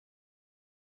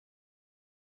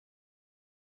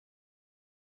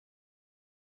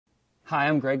Hi,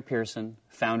 I'm Greg Pierson,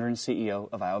 founder and CEO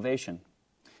of iovation.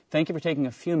 Thank you for taking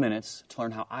a few minutes to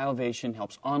learn how iovation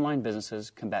helps online businesses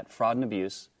combat fraud and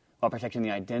abuse while protecting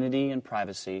the identity and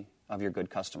privacy of your good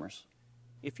customers.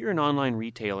 If you're an online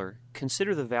retailer,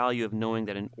 consider the value of knowing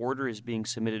that an order is being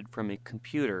submitted from a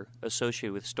computer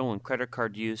associated with stolen credit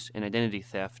card use and identity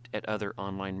theft at other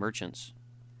online merchants.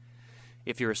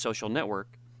 If you're a social network,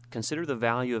 consider the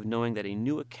value of knowing that a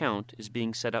new account is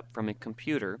being set up from a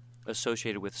computer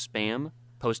associated with spam,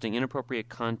 posting inappropriate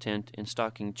content, and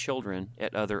stalking children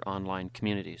at other online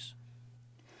communities.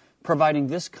 Providing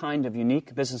this kind of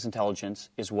unique business intelligence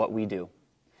is what we do.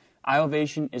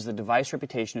 iovation is the device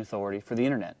reputation authority for the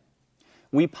Internet.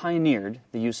 We pioneered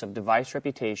the use of device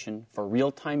reputation for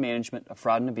real-time management of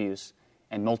fraud and abuse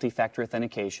and multi-factor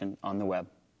authentication on the web.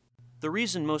 The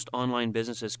reason most online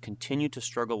businesses continue to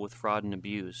struggle with fraud and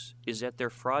abuse is that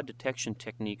their fraud detection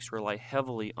techniques rely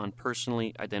heavily on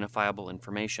personally identifiable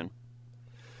information.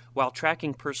 While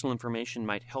tracking personal information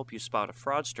might help you spot a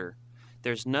fraudster,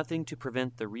 there's nothing to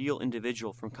prevent the real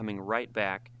individual from coming right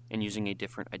back and using a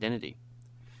different identity.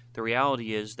 The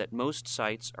reality is that most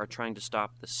sites are trying to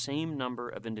stop the same number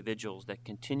of individuals that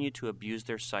continue to abuse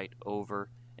their site over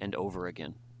and over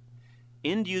again.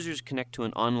 End users connect to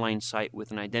an online site with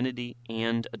an identity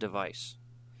and a device.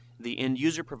 The end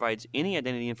user provides any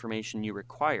identity information you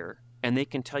require, and they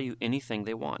can tell you anything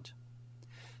they want.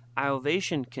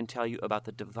 iovation can tell you about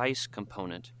the device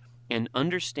component, and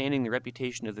understanding the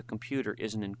reputation of the computer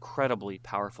is an incredibly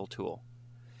powerful tool.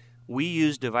 We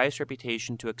use device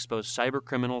reputation to expose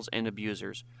cybercriminals and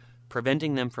abusers,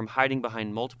 preventing them from hiding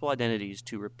behind multiple identities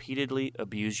to repeatedly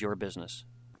abuse your business.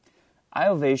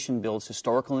 iovation builds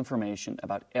historical information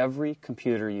about every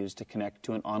computer used to connect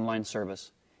to an online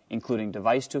service, including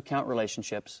device-to-account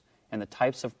relationships and the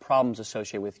types of problems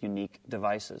associated with unique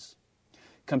devices.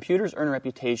 Computers earn a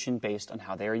reputation based on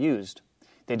how they are used.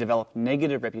 They develop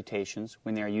negative reputations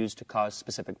when they are used to cause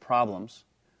specific problems.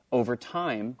 Over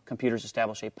time, computers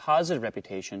establish a positive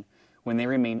reputation when they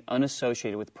remain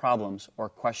unassociated with problems or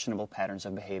questionable patterns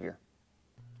of behavior.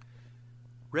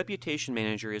 Reputation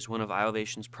Manager is one of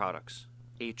iovation's products,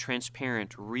 a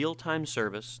transparent, real-time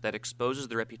service that exposes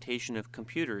the reputation of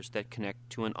computers that connect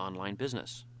to an online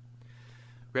business.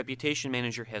 Reputation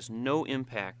Manager has no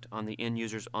impact on the end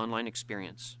user's online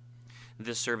experience.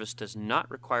 This service does not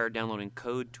require downloading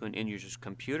code to an end user's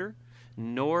computer,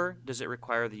 nor does it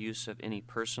require the use of any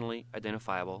personally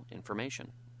identifiable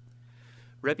information.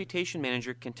 Reputation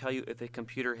Manager can tell you if a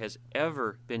computer has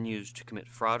ever been used to commit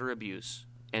fraud or abuse,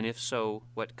 and if so,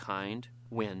 what kind,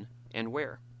 when, and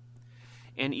where.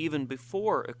 And even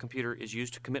before a computer is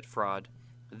used to commit fraud,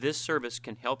 this service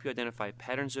can help you identify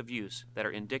patterns of use that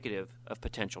are indicative of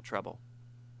potential trouble.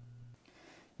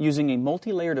 Using a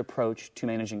multi-layered approach to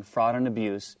managing fraud and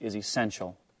abuse is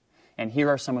essential, and here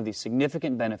are some of the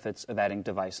significant benefits of adding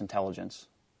device intelligence.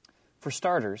 For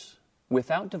starters,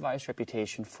 without device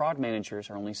reputation, fraud managers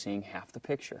are only seeing half the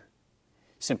picture.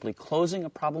 Simply closing a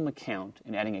problem account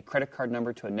and adding a credit card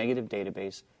number to a negative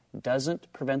database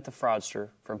doesn't prevent the fraudster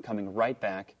from coming right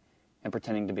back and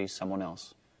pretending to be someone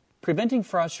else. Preventing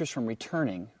fraudsters from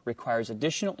returning requires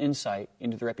additional insight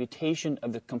into the reputation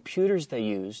of the computers they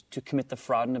use to commit the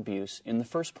fraud and abuse in the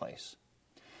first place.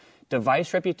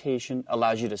 Device reputation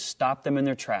allows you to stop them in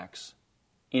their tracks,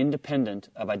 independent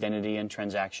of identity and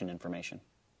transaction information.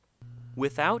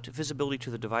 Without visibility to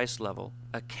the device level,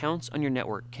 accounts on your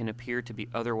network can appear to be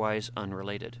otherwise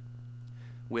unrelated.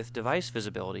 With device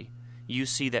visibility, you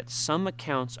see that some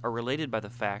accounts are related by the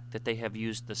fact that they have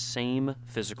used the same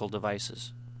physical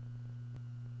devices.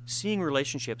 Seeing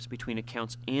relationships between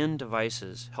accounts and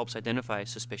devices helps identify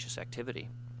suspicious activity.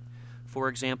 For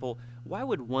example, why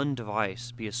would one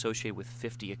device be associated with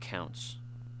 50 accounts?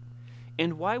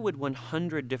 And why would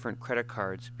 100 different credit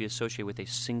cards be associated with a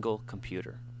single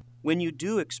computer? When you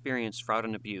do experience fraud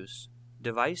and abuse,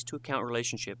 device-to-account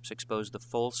relationships expose the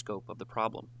full scope of the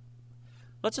problem.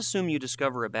 Let's assume you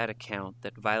discover a bad account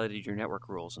that violated your network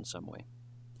rules in some way.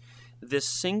 This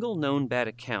single known bad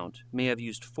account may have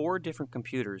used 4 different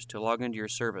computers to log into your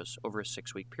service over a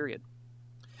 6-week period.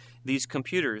 These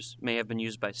computers may have been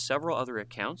used by several other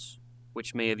accounts,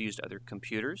 which may have used other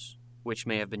computers, which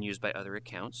may have been used by other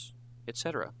accounts,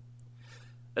 etc.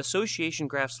 Association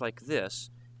graphs like this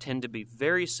tend to be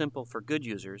very simple for good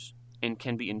users and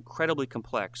can be incredibly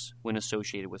complex when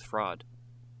associated with fraud.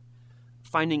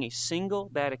 Finding a single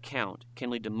bad account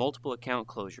can lead to multiple account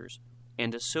closures,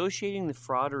 and associating the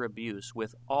fraud or abuse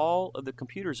with all of the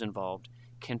computers involved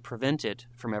can prevent it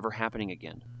from ever happening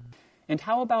again. And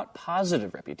how about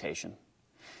positive reputation?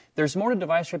 There's more to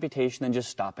device reputation than just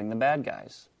stopping the bad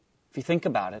guys. If you think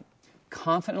about it,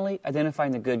 confidently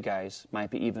identifying the good guys might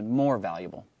be even more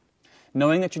valuable.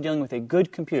 Knowing that you're dealing with a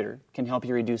good computer can help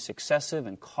you reduce excessive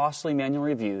and costly manual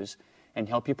reviews and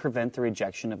help you prevent the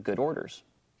rejection of good orders.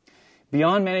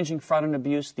 Beyond managing fraud and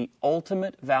abuse, the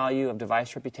ultimate value of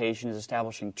device reputation is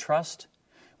establishing trust,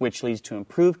 which leads to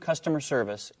improved customer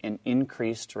service and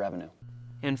increased revenue.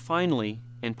 And finally,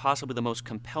 and possibly the most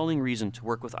compelling reason to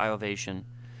work with iovation,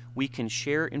 we can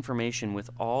share information with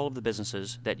all of the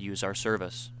businesses that use our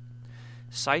service.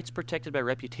 Sites protected by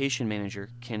Reputation Manager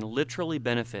can literally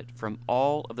benefit from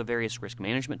all of the various risk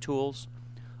management tools,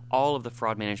 all of the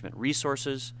fraud management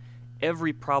resources,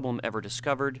 every problem ever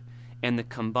discovered, and the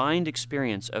combined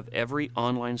experience of every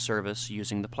online service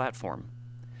using the platform.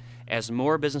 As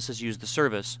more businesses use the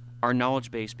service, our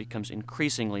knowledge base becomes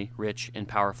increasingly rich and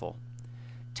powerful.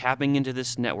 Tapping into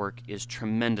this network is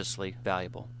tremendously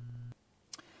valuable.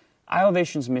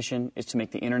 iovation's mission is to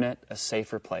make the Internet a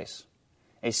safer place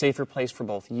for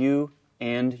both you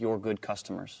and your good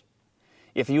customers.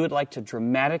 If you would like to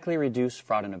dramatically reduce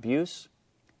fraud and abuse,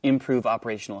 improve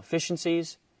operational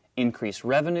efficiencies, increase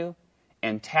revenue,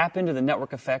 and tap into the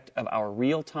network effect of our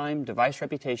real-time device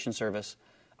reputation service,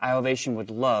 iovation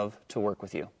would love to work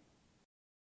with you.